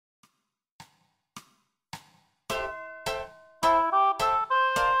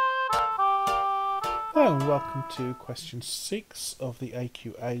Hello and welcome to question 6 of the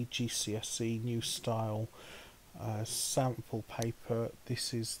AQA GCSE New Style sample paper.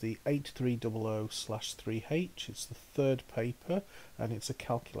 This is the 8300/3H. It's the third paper and it's a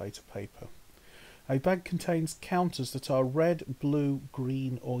calculator paper. A bag contains counters that are red, blue,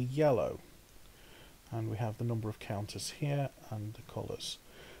 green or yellow. And we have the number of counters here and the colours.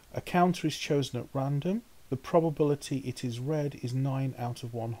 A counter is chosen at random. The probability it is red is 9 out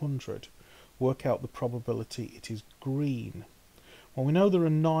of 100. Work out the probability it is green. Well, we know there are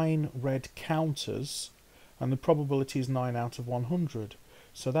 9 red counters and the probability is 9 out of 100.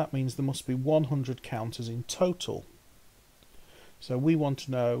 So that means there must be 100 counters in total. So we want to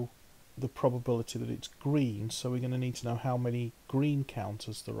know the probability that it's green, so we're going to need to know how many green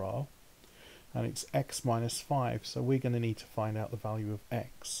counters there are. And it's x minus 5, so we're going to need to find out the value of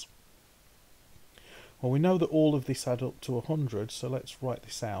x. Well, we know that all of this add up to 100, so let's write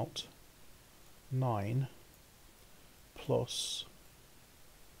this out. 9 plus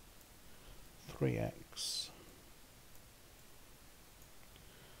 3x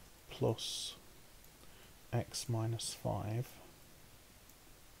plus x minus 5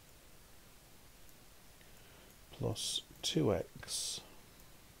 plus 2x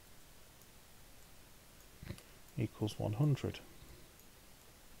equals 100.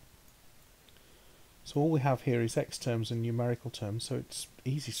 So all we have here is x terms and numerical terms, so it's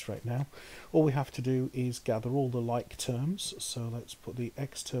easy straight now. All we have to do is gather all the like terms, so let's put the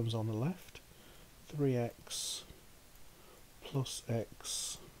x terms on the left. 3x plus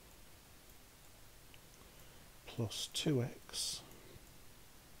x plus 2x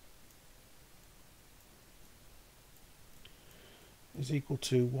is equal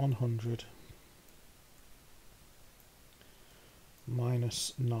to 100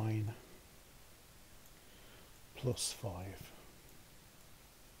 minus 9 plus 5.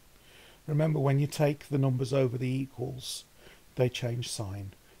 Remember, when you take the numbers over the equals, they change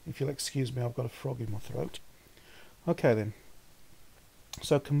sign. If you'll excuse me, I've got a frog in my throat. Okay then,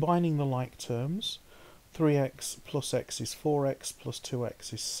 so combining the like terms, 3x plus x is 4x plus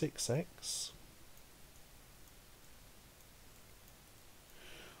 2x is 6x.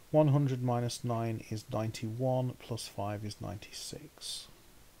 100 minus 9 is 91 plus 5 is 96.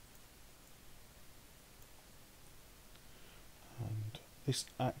 And this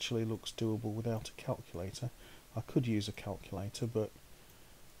actually looks doable without a calculator. I could use a calculator, but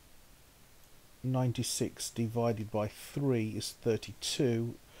 96 divided by 3 is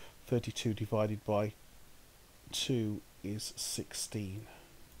 32. 32 divided by 2 is 16.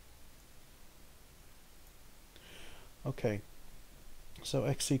 Okay, so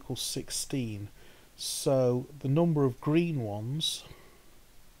x equals 16. So the number of green ones,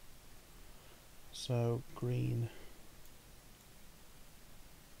 so green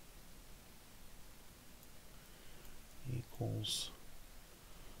equals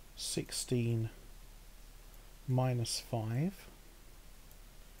 16 minus 5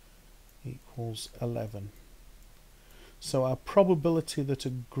 equals 11. So our probability that a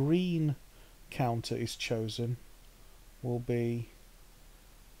green counter is chosen will be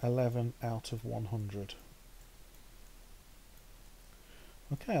 11 out of 100.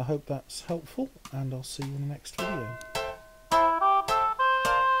 Okay, I hope that's helpful and I'll see you in the next video.